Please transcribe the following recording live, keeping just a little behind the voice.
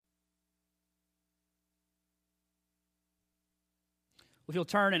If you'll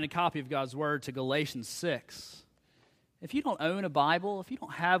turn in a copy of God's Word to Galatians 6. If you don't own a Bible, if you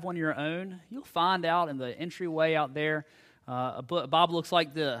don't have one of your own, you'll find out in the entryway out there, a Bible looks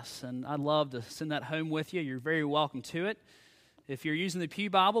like this, and I'd love to send that home with you. You're very welcome to it. If you're using the Pew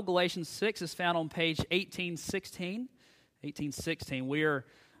Bible, Galatians 6 is found on page 1816. 1816. We are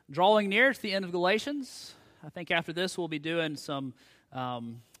drawing near to the end of Galatians. I think after this we'll be doing some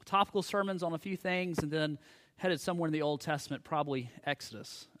topical sermons on a few things, and then headed somewhere in the Old Testament, probably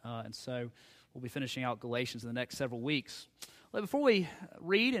Exodus. And so we'll be finishing out Galatians in the next several weeks. But before we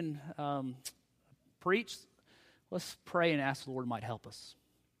read and preach, let's pray and ask the Lord might help us.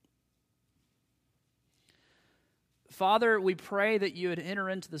 Father, we pray that you would enter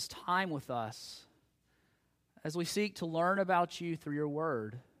into this time with us as we seek to learn about you through your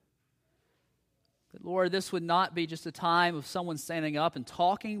word. That, Lord, this would not be just a time of someone standing up and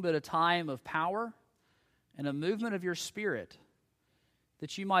talking, but a time of power and a movement of your Spirit,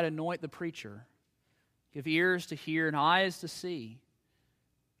 that you might anoint the preacher, give ears to hear and eyes to see,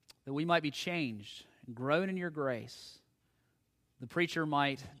 that we might be changed and grown in your grace. The preacher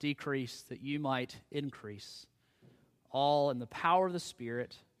might decrease, that you might increase, all in the power of the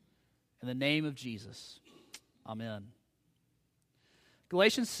Spirit, in the name of Jesus. Amen.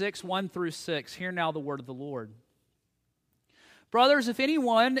 Galatians 6, 1 through 6. Hear now the word of the Lord. Brothers, if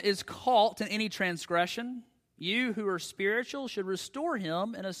anyone is caught in any transgression, you who are spiritual should restore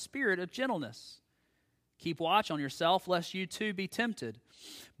him in a spirit of gentleness. Keep watch on yourself, lest you too be tempted.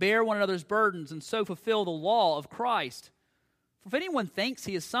 Bear one another's burdens, and so fulfill the law of Christ. For if anyone thinks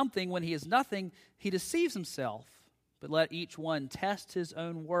he is something when he is nothing, he deceives himself. But let each one test his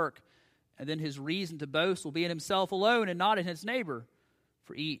own work, and then his reason to boast will be in himself alone and not in his neighbor.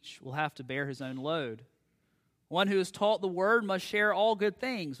 For each will have to bear his own load. One who is taught the word must share all good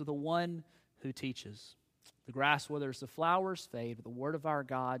things with the one who teaches. The grass withers, the flowers fade, but the word of our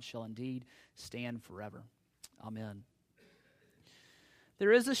God shall indeed stand forever. Amen.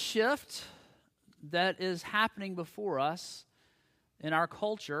 There is a shift that is happening before us in our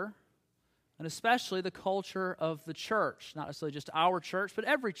culture, and especially the culture of the church. Not necessarily just our church, but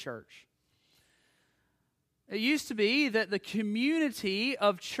every church. It used to be that the community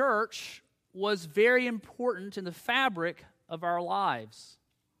of church was very important in the fabric of our lives.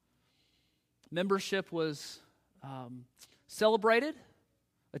 Membership was celebrated,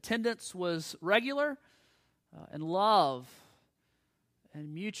 attendance was regular, and love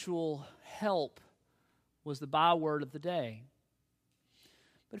and mutual help was the byword of the day.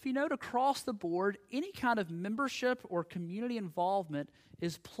 But if you note across the board, any kind of membership or community involvement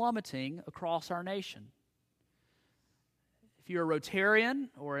is plummeting across our nation. If you're a Rotarian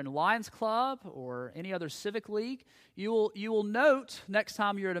or in Lions Club or any other civic league, you will note next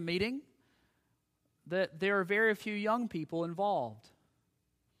time you're at a meeting that there are very few young people involved.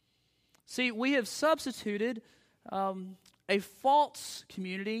 See, we have substituted a false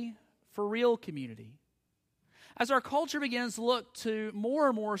community for real community. As our culture begins to look to more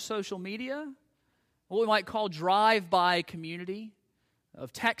and more social media, what we might call drive-by community,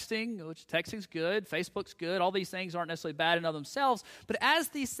 of texting, which texting's good, Facebook's good, all these things aren't necessarily bad in of themselves, but as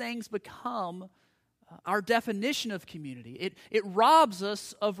these things become our definition of community, it robs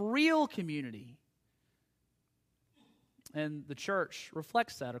us of real community. And the church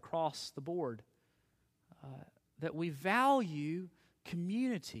reflects that across the board, that we value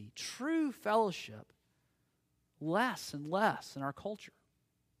community, true fellowship, less and less in our culture.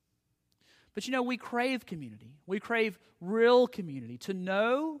 But we crave community. We crave real community, to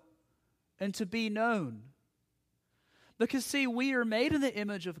know and to be known. Because, see, we are made in the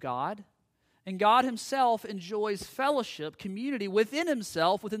image of God, and God himself enjoys fellowship, community within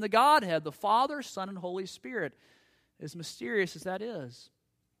himself, within the Godhead, the Father, Son, and Holy Spirit, as mysterious as that is.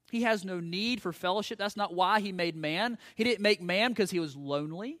 He has no need for fellowship. That's not why he made man. He didn't make man because he was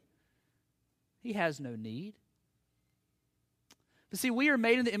lonely. He has no need. But see, we are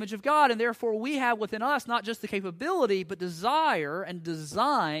made in the image of God, and therefore we have within us not just the capability, but desire and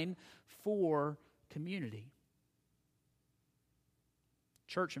design for community.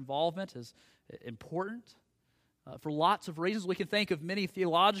 Church involvement is important for lots of reasons. We can think of many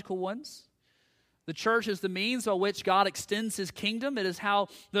theological ones. The church is the means by which God extends his kingdom. It is how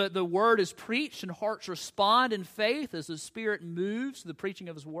the word is preached and hearts respond in faith as the Spirit moves to the preaching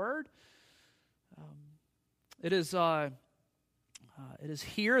of his word. It is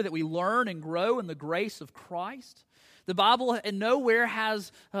here that we learn and grow in the grace of Christ. The Bible nowhere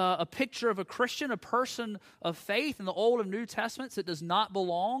has a picture of a Christian, a person of faith in the Old and New Testaments that does not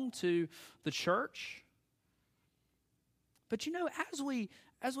belong to the church. But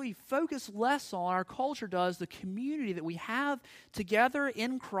as we focus less on, our culture does, the community that we have together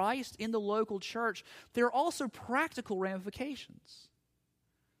in Christ, in the local church, there are also practical ramifications.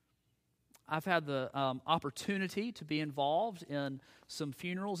 I've had the opportunity to be involved in some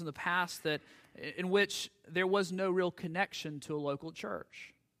funerals in the past in which there was no real connection to a local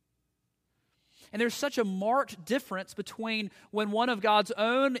church. And there's such a marked difference between when one of God's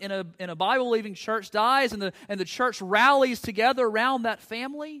own in a Bible-believing church dies and the church rallies together around that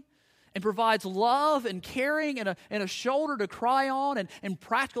family and provides love and caring and a shoulder to cry on and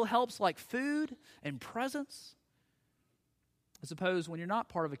practical helps like food and presence. I suppose when you're not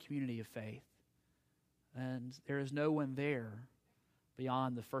part of a community of faith and there is no one there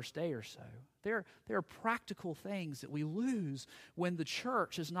beyond the first day or so, there are practical things that we lose when the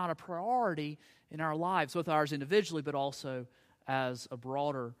church is not a priority in our lives, both ours individually but also as a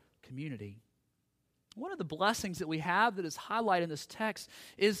broader community. One of the blessings that we have that is highlighted in this text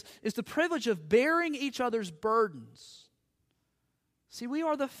is the privilege of bearing each other's burdens. See, we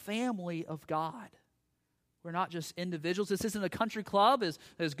are the family of God. We're not just individuals. This isn't a country club,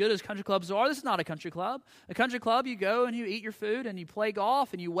 as good as country clubs are. This is not a country club. A country club, you go and you eat your food and you play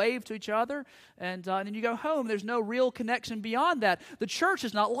golf and you wave to each other and then you go home. There's no real connection beyond that. The church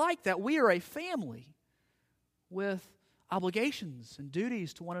is not like that. We are a family with obligations and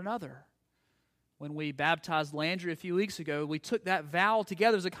duties to one another. When we baptized Landry a few weeks ago, we took that vow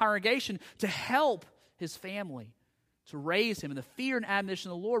together as a congregation to help his family, to raise him in the fear and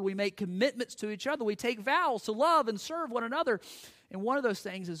admonition of the Lord. We make commitments to each other. We take vows to love and serve one another. And one of those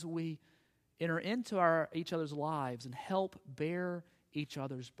things is we enter into each other's lives and help bear each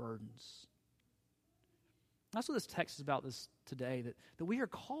other's burdens. That's what this text is about today, that we are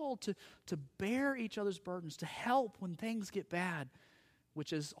called to bear each other's burdens, to help when things get bad,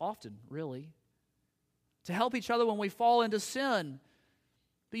 which is often, really, to help each other when we fall into sin.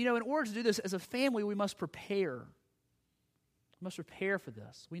 But in order to do this as a family, we must prepare. We must prepare for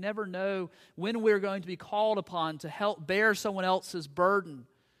this. We never know when we're going to be called upon to help bear someone else's burden.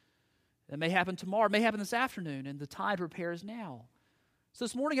 It may happen tomorrow, it may happen this afternoon, and the time to prepare is now. So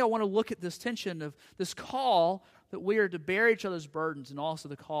this morning I want to look at this tension of this call that we are to bear each other's burdens and also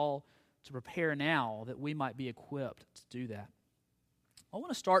the call to prepare now that we might be equipped to do that. I want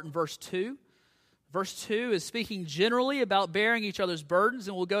to start in verse 2. Verse 2 is speaking generally about bearing each other's burdens,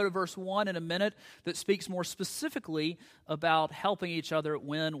 and we'll go to verse 1 in a minute that speaks more specifically about helping each other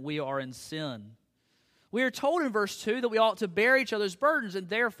when we are in sin. We are told in verse 2 that we ought to bear each other's burdens and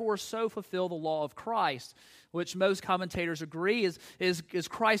therefore so fulfill the law of Christ, which most commentators agree is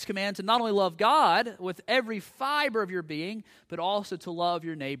Christ's command to not only love God with every fiber of your being, but also to love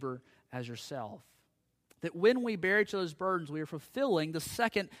your neighbor as yourself. That when we bear each other's burdens, we are fulfilling the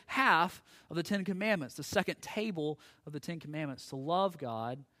second half of the Ten Commandments, the second table of the Ten Commandments. To love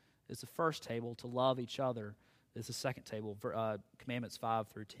God is the first table. To love each other is the second table, Commandments 5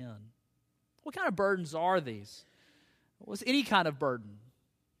 through 10. What kind of burdens are these? Well, it's any kind of burden.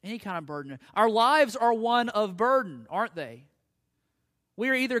 Any kind of burden. Our lives are one of burden, aren't they? We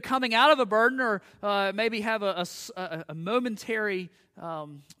are either coming out of a burden or maybe have a momentary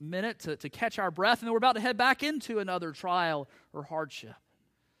minute to catch our breath, and then we're about to head back into another trial or hardship.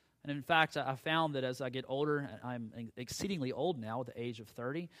 And in fact, I found that as I get older, I'm exceedingly old now at the age of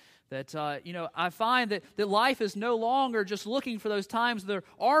 30, that I find that life is no longer just looking for those times there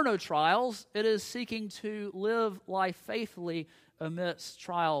are no trials. It is seeking to live life faithfully amidst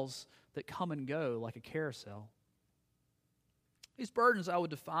trials that come and go like a carousel. These burdens I would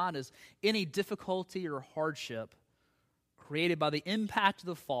define as any difficulty or hardship created by the impact of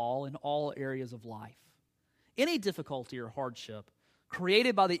the fall in all areas of life. Any difficulty or hardship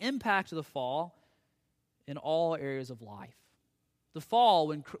created by the impact of the fall in all areas of life. The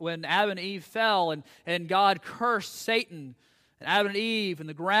fall, when Adam and Eve fell and God cursed Satan and Adam and Eve and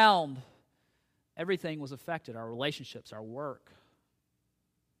the ground, everything was affected. Our relationships, our work,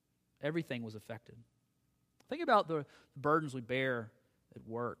 everything was affected. Think about the burdens we bear at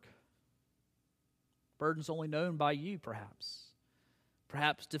work. Burdens only known by you, perhaps.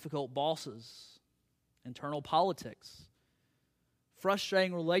 Perhaps difficult bosses, internal politics,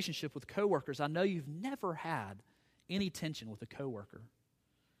 frustrating relationship with coworkers. I know you've never had any tension with a coworker.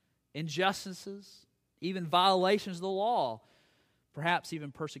 Injustices, even violations of the law, perhaps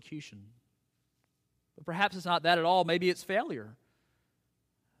even persecution. But perhaps it's not that at all. Maybe it's failure.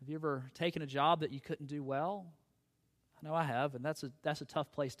 Have you ever taken a job that you couldn't do well? I know I have, and that's a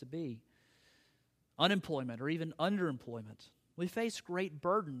tough place to be. Unemployment or even underemployment. We face great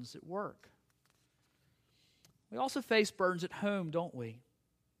burdens at work. We also face burdens at home, don't we?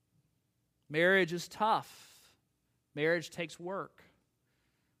 Marriage is tough. Marriage takes work.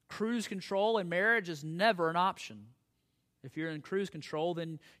 cruise control in marriage is never an option. If you're in cruise control,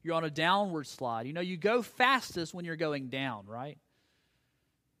 then you're on a downward slide. You know, you go fastest when you're going down, right?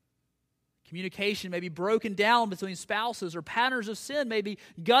 Communication may be broken down between spouses, or patterns of sin may be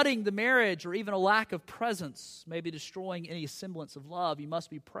gutting the marriage, or even a lack of presence may be destroying any semblance of love. You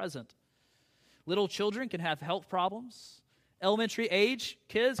must be present. Little children can have health problems. Elementary age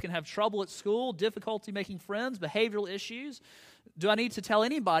kids can have trouble at school, difficulty making friends, behavioral issues. Do I need to tell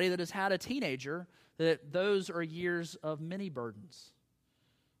anybody that has had a teenager that those are years of many burdens?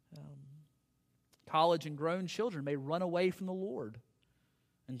 College and grown children may run away from the Lord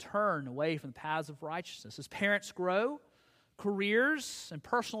and turn away from the paths of righteousness. As parents grow, careers and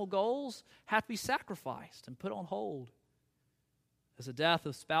personal goals have to be sacrificed and put on hold. As the death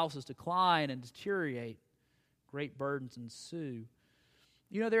of spouses decline and deteriorate, great burdens ensue.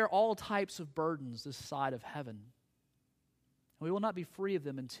 You know, there are all types of burdens this side of heaven. We will not be free of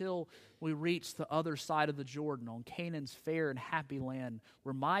them until we reach the other side of the Jordan, on Canaan's fair and happy land,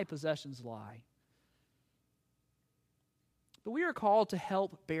 where my possessions lie. But we are called to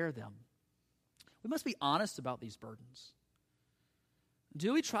help bear them. We must be honest about these burdens.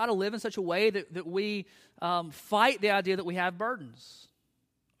 Do we try to live in such a way that we fight the idea that we have burdens?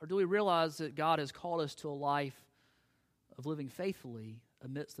 Or do we realize that God has called us to a life of living faithfully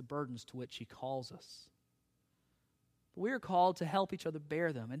amidst the burdens to which He calls us? We are called to help each other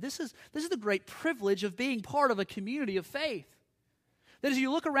bear them. And this is the great privilege of being part of a community of faith. That as you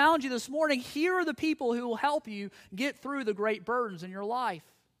look around you this morning, here are the people who will help you get through the great burdens in your life,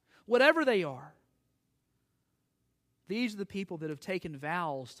 whatever they are. These are the people that have taken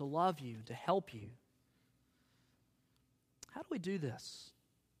vows to love you, to help you. How do we do this?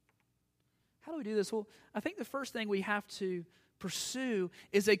 How do we do this? Well, I think the first thing we have to pursue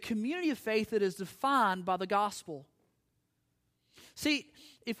is a community of faith that is defined by the gospel. See,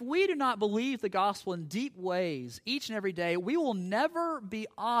 if we do not believe the gospel in deep ways each and every day, we will never be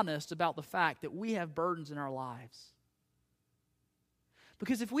honest about the fact that we have burdens in our lives.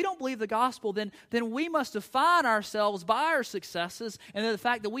 Because if we don't believe the gospel, then we must define ourselves by our successes and the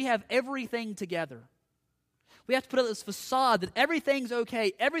fact that we have everything together. We have to put up this facade that everything's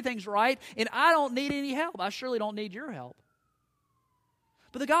okay, everything's right, and I don't need any help. I surely don't need your help.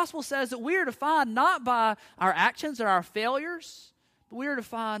 But the gospel says that we are defined not by our actions or our failures, but we are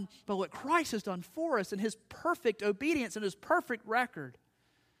defined by what Christ has done for us and His perfect obedience and His perfect record.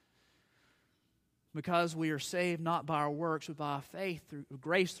 Because we are saved not by our works, but by faith, through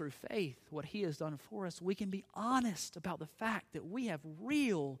grace through faith, what He has done for us, we can be honest about the fact that we have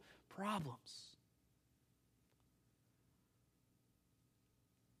real problems.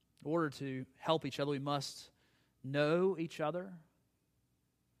 In order to help each other, we must know each other,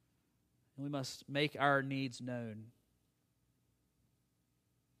 and we must make our needs known.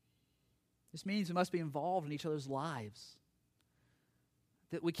 This means we must be involved in each other's lives.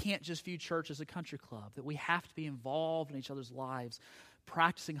 That we can't just view church as a country club. That we have to be involved in each other's lives,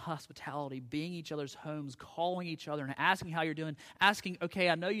 practicing hospitality, being each other's homes, calling each other and asking how you're doing. Asking, okay,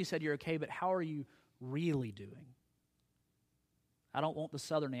 I know you said you're okay, but how are you really doing? I don't want the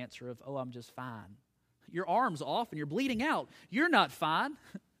southern answer of, oh, I'm just fine. Your arm's off and you're bleeding out. You're not fine.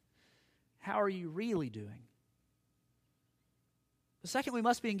 How are you really doing? Second, we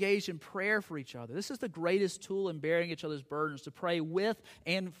must be engaged in prayer for each other. This is the greatest tool in bearing each other's burdens, to pray with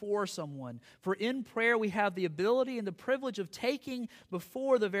and for someone. For in prayer we have the ability and the privilege of taking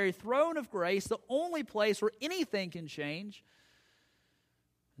before the very throne of grace, the only place where anything can change,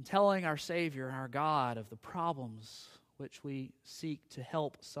 and telling our Savior and our God of the problems which we seek to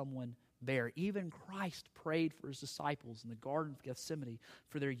help someone bear. Even Christ prayed for His disciples in the Garden of Gethsemane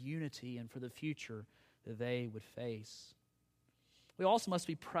for their unity and for the future that they would face. We also must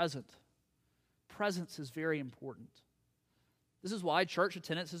be present. Presence is very important. This is why church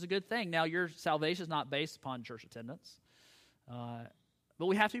attendance is a good thing. Now, your salvation is not based upon church attendance, but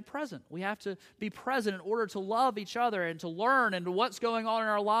we have to be present. We have to be present in order to love each other and to learn and to what's going on in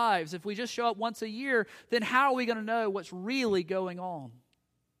our lives. If we just show up once a year, then how are we going to know what's really going on?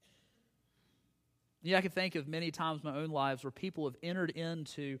 Yeah, I can think of many times in my own lives where people have entered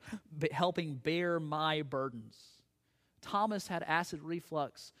into helping bear my burdens. Thomas had acid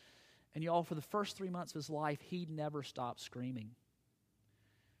reflux, and y'all, for the first 3 months of his life, he never stopped screaming.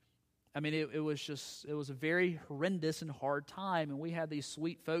 I mean, it was a very horrendous and hard time, and we had these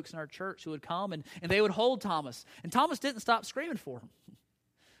sweet folks in our church who would come, and they would hold Thomas, and Thomas didn't stop screaming for him.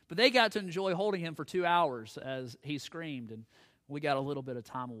 But they got to enjoy holding him for 2 hours as he screamed, and we got a little bit of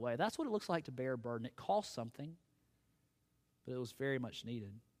time away. That's what it looks like to bear a burden. It costs something, but it was very much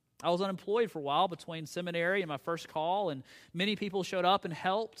needed. I was unemployed for a while between seminary and my first call, and many people showed up and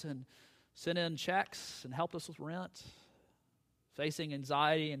helped and sent in checks and helped us with rent. Facing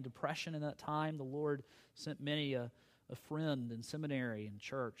anxiety and depression in that time, the Lord sent many a friend in seminary and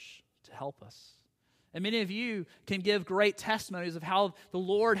church to help us. And many of you can give great testimonies of how the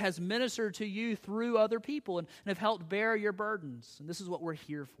Lord has ministered to you through other people and have helped bear your burdens. And this is what we're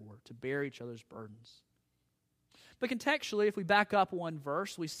here for, to bear each other's burdens. But contextually, if we back up one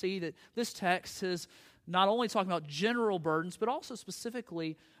verse, we see that this text is not only talking about general burdens, but also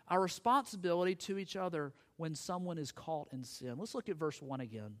specifically our responsibility to each other when someone is caught in sin. Let's look at verse 1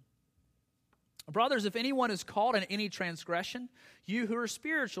 again. Brothers, if anyone is caught in any transgression, you who are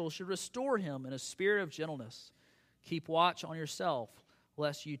spiritual should restore him in a spirit of gentleness. Keep watch on yourself,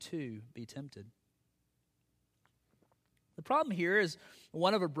 lest you too be tempted. The problem here is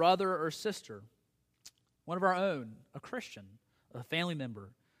one of a brother or sister, one of our own, a Christian, a family member,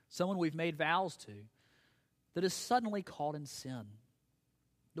 someone we've made vows to, that is suddenly caught in sin.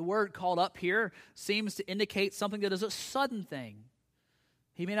 The word caught up here seems to indicate something that is a sudden thing.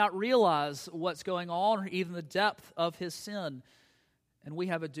 He may not realize what's going on or even the depth of his sin, and we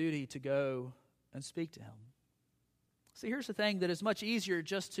have a duty to go and speak to him. See, here's the thing, that it's much easier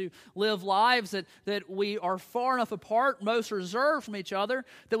just to live lives that we are far enough apart, most reserved from each other,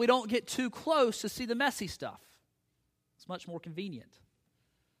 that we don't get too close to see the messy stuff. It's much more convenient,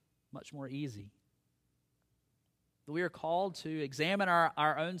 much more easy. But we are called to examine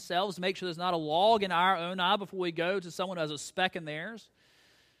our own selves, make sure there's not a log in our own eye before we go to someone who has a speck in theirs.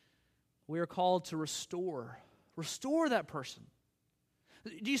 We are called to restore that person.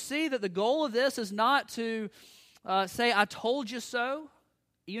 Do you see that the goal of this is not to say, I told you so,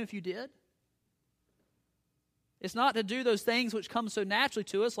 even if you did? It's not to do those things which come so naturally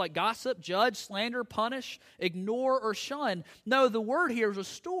to us, like gossip, judge, slander, punish, ignore, or shun. No, the word here is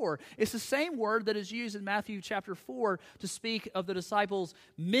restore. It's the same word that is used in Matthew chapter 4 to speak of the disciples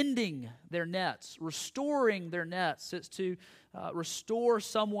mending their nets, restoring their nets. It's to restore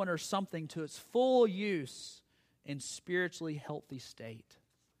someone or something to its full use in spiritually healthy state.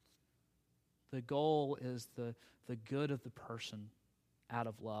 The goal is the good of the person out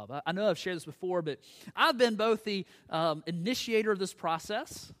of love. I know I've shared this before, but I've been both the initiator of this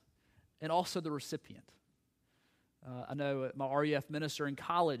process and also the recipient. I know my RUF minister in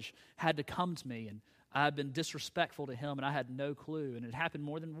college had to come to me, and I had been disrespectful to him, and I had no clue, and it happened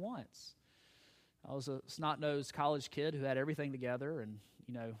more than once. I was a snot-nosed college kid who had everything together and,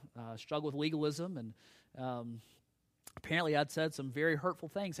 struggled with legalism, and apparently I'd said some very hurtful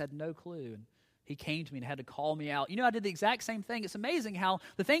things, had no clue, and he came to me and had to call me out. I did the exact same thing. It's amazing how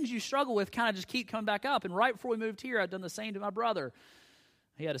the things you struggle with kind of just keep coming back up. And right before we moved here, I'd done the same to my brother.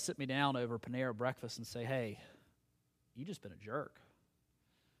 He had to sit me down over Panera breakfast and say, hey, you just been a jerk.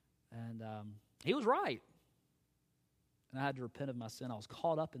 And he was right. And I had to repent of my sin. I was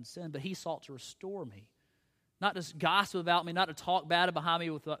caught up in sin, but he sought to restore me. Not just gossip about me, not to talk bad behind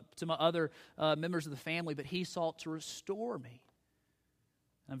me to my other members of the family, but he sought to restore me.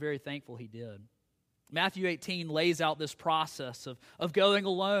 I'm very thankful he did. Matthew 18 lays out this process of going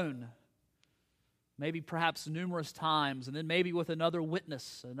alone, maybe perhaps numerous times, and then maybe with another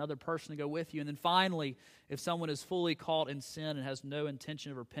witness, another person to go with you. And then finally, if someone is fully caught in sin and has no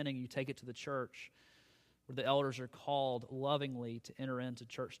intention of repenting, you take it to the church, where the elders are called lovingly to enter into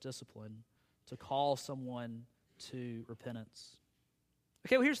church discipline, to call someone to repentance.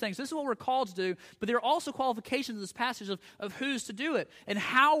 Okay, well, here's the thing. So this is what we're called to do, but there are also qualifications in this passage of who's to do it and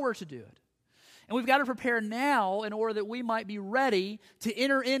how we're to do it. And we've got to prepare now in order that we might be ready to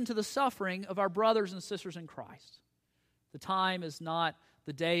enter into the suffering of our brothers and sisters in Christ. The time is not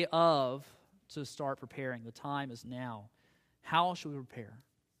the day of to start preparing. The time is now. How should we prepare?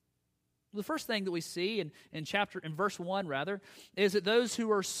 The first thing that we see in verse 1 is that those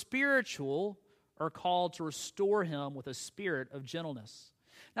who are spiritual are called to restore him with a spirit of gentleness.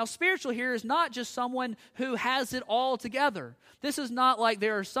 Now, spiritual here is not just someone who has it all together. This is not like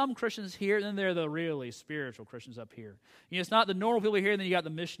there are some Christians here, and then there are the really spiritual Christians up here. It's not the normal people here, and then you got the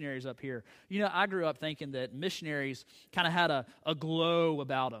missionaries up here. I grew up thinking that missionaries kind of had a glow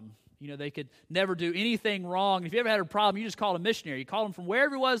about them. They could never do anything wrong. If you ever had a problem, you just called a missionary. You called him from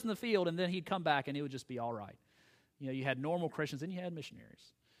wherever he was in the field, and then he'd come back, and it would just be all right. You had normal Christians, and you had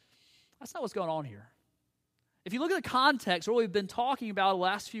missionaries. That's not what's going on here. If you look at the context, what we've been talking about the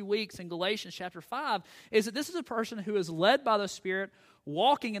last few weeks in Galatians chapter 5, is that this is a person who is led by the Spirit,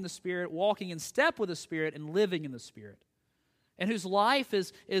 walking in the Spirit, walking in step with the Spirit, and living in the Spirit. And whose life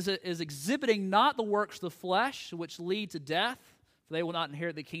is exhibiting not the works of the flesh, which lead to death, for they will not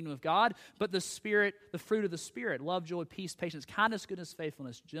inherit the kingdom of God. But the Spirit, the fruit of the Spirit, love, joy, peace, patience, kindness, goodness,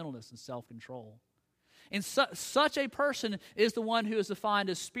 faithfulness, gentleness, and self-control. And such a person is the one who is defined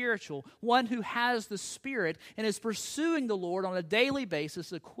as spiritual, one who has the Spirit and is pursuing the Lord on a daily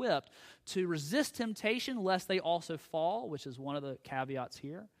basis, equipped to resist temptation lest they also fall, which is one of the caveats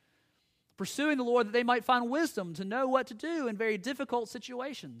here. Pursuing the Lord that they might find wisdom to know what to do in very difficult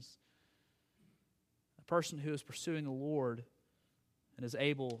situations. A person who is pursuing the Lord and is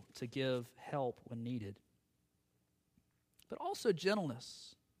able to give help when needed. But also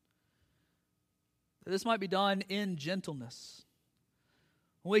gentleness. This might be done in gentleness.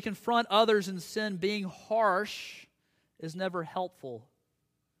 When we confront others in sin, being harsh is never helpful.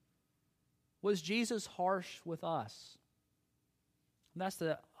 Was Jesus harsh with us? And that's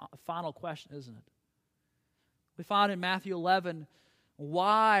the final question, isn't it? We find in Matthew 11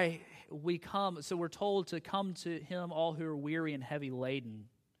 why we come. So we're told to come to Him, all who are weary and heavy laden.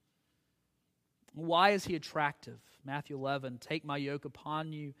 Why is He attractive? Matthew 11, take my yoke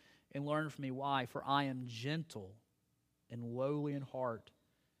upon you and learn from me. Why? For I am gentle and lowly in heart,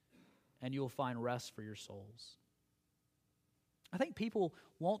 and you will find rest for your souls. I think people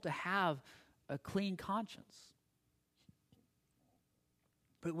want to have a clean conscience.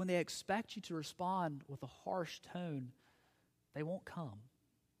 But when they expect you to respond with a harsh tone, they won't come.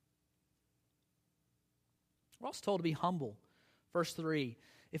 We're also told to be humble. Verse 3,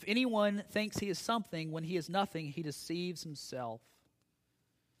 if anyone thinks he is something when he is nothing, he deceives himself.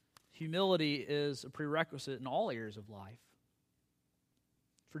 Humility is a prerequisite in all areas of life.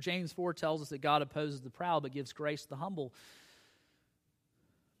 For James 4 tells us that God opposes the proud but gives grace to the humble.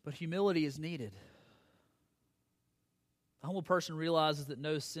 But humility is needed. The humble person realizes that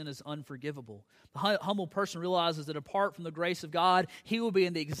no sin is unforgivable. The humble person realizes that apart from the grace of God, he will be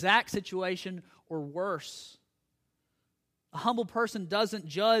in the exact situation or worse. A humble person doesn't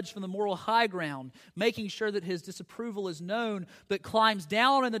judge from the moral high ground, making sure that his disapproval is known, but climbs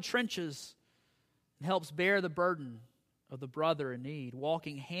down in the trenches and helps bear the burden of the brother in need,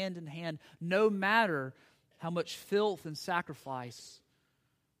 walking hand in hand, no matter how much filth and sacrifice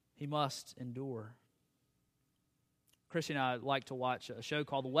he must endure. Christy and I like to watch a show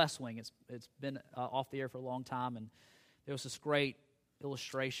called The West Wing. It's been off the air for a long time, and there was this great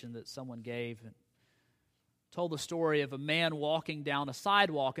illustration that someone gave and told the story of a man walking down a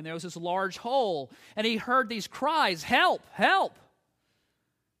sidewalk, and there was this large hole, and he heard these cries, "Help! Help!"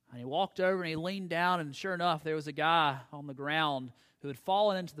 And he walked over and he leaned down, and sure enough, there was a guy on the ground who had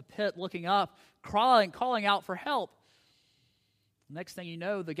fallen into the pit, looking up, calling out for help. Next thing you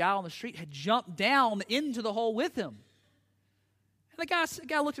know, the guy on the street had jumped down into the hole with him. And the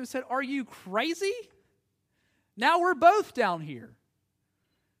guy looked at him and said, "Are you crazy? Now we're both down here."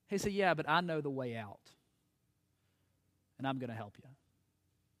 He said, "Yeah, but I know the way out, and I'm going to help you."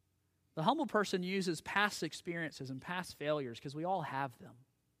 The humble person uses past experiences and past failures, because we all have them,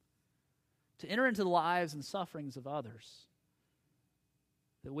 to enter into the lives and sufferings of others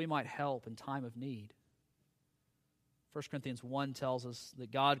that we might help in time of need. 1 Corinthians 1 tells us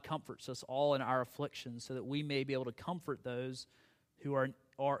that God comforts us all in our afflictions so that we may be able to comfort those who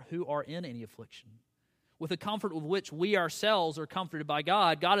are in any affliction. With the comfort with which we ourselves are comforted by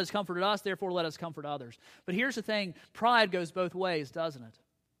God. God has comforted us, therefore let us comfort others. But here's the thing, pride goes both ways, doesn't it?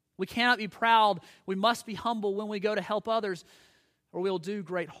 We cannot be proud. We must be humble when we go to help others, or we'll do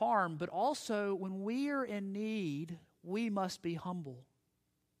great harm. But also, when we are in need, we must be humble.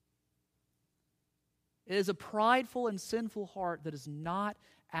 It is a prideful and sinful heart that does not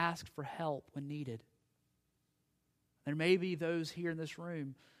ask for help when needed. There may be those here in this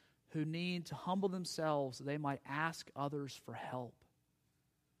room who need to humble themselves so they might ask others for help.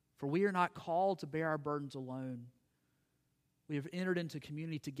 For we are not called to bear our burdens alone. We have entered into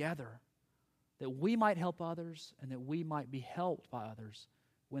community together that we might help others and that we might be helped by others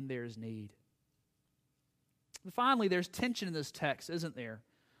when there is need. And finally, there's tension in this text, isn't there?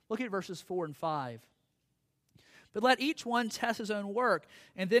 Look at verses 4 and 5. But let each one test his own work,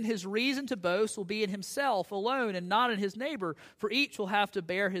 and then his reason to boast will be in himself alone and not in his neighbor, for each will have to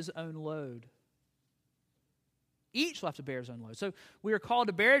bear his own load. Each will have to bear his own load. So we are called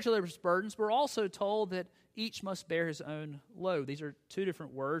to bear each other's burdens. We're also told that each must bear his own load. These are two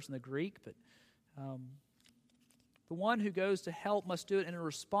different words in the Greek, but the one who goes to help must do it in a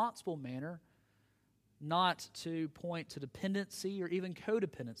responsible manner, not to point to dependency or even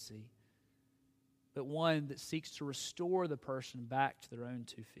codependency, but one that seeks to restore the person back to their own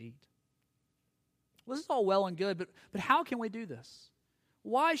 2 feet. Well, this is all well and good, but how can we do this?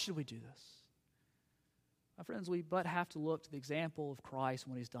 Why should we do this? My friends, we but have to look to the example of Christ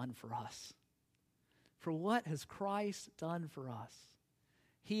and what He's done for us. For what has Christ done for us?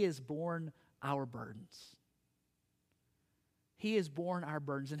 He has borne our burdens. He has borne our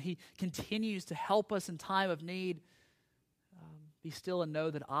burdens, and He continues to help us in time of need. Be still and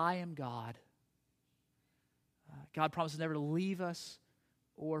know that I am God. God promises never to leave us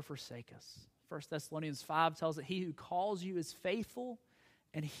or forsake us. 1 Thessalonians 5 tells that He who calls you is faithful,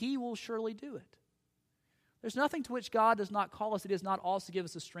 and He will surely do it. There's nothing to which God does not call us that He does not also give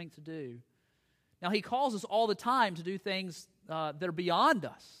us the strength to do. Now, He calls us all the time to do things that are beyond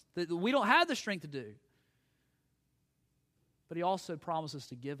us, that we don't have the strength to do. But He also promises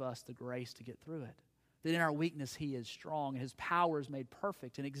to give us the grace to get through it. That in our weakness He is strong, and His power is made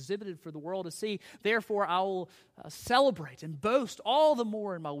perfect and exhibited for the world to see. Therefore, I will celebrate and boast all the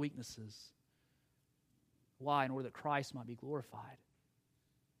more in my weaknesses. Why? In order that Christ might be glorified.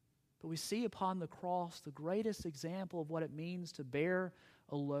 But we see upon the cross the greatest example of what it means to bear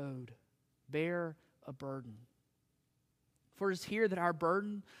a load, bear a burden. For it is here that our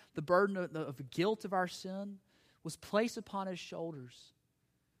burden, the burden of the guilt of our sin, was placed upon His shoulders.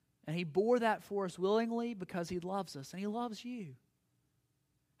 And He bore that for us willingly because He loves us and He loves you.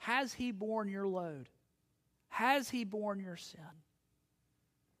 Has He borne your load? Has He borne your sin?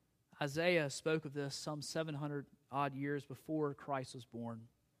 Isaiah spoke of this some 700 odd years before Christ was born.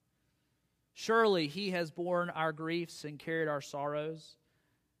 Surely He has borne our griefs and carried our sorrows.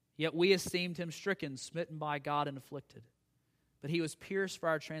 Yet we esteemed Him stricken, smitten by God, and afflicted. But He was pierced for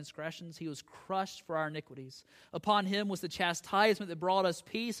our transgressions. He was crushed for our iniquities. Upon Him was the chastisement that brought us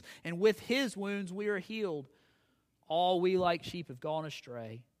peace, and with His wounds we are healed. All we like sheep have gone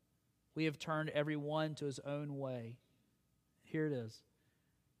astray. We have turned every one to his own way. Here it is.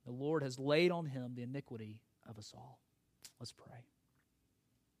 The Lord has laid on Him the iniquity of us all. Let's pray.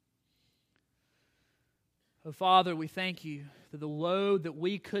 Oh, Father, we thank You that the load that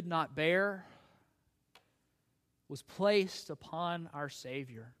we could not bear was placed upon our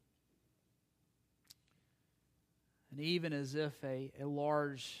Savior. And even as if a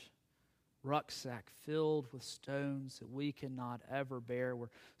large rucksack filled with stones that we cannot ever bear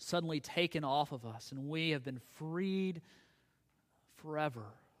were suddenly taken off of us, and we have been freed forever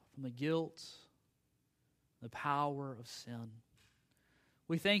from the guilt, the power of sin.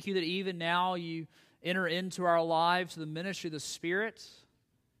 We thank You that even now You enter into our lives the ministry of the Spirit,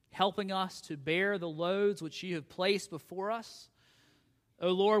 helping us to bear the loads which You have placed before us. O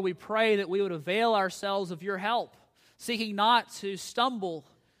Lord, we pray that we would avail ourselves of Your help, seeking not to stumble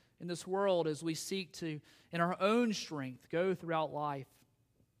in this world as we seek to, in our own strength, go throughout life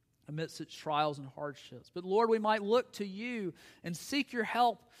amidst its trials and hardships. But Lord, we might look to You and seek Your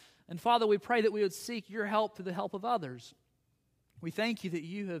help. And Father, we pray that we would seek Your help through the help of others. We thank You that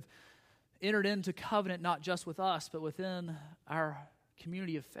You have entered into covenant not just with us, but within our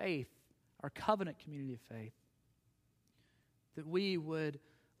community of faith, our covenant community of faith, that we would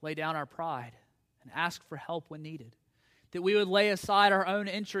lay down our pride and ask for help when needed, that we would lay aside our own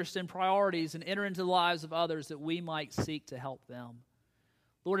interests and priorities and enter into the lives of others that we might seek to help them.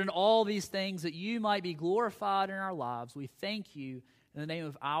 Lord, in all these things, that You might be glorified in our lives, we thank You in the name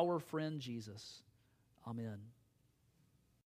of our friend Jesus. Amen.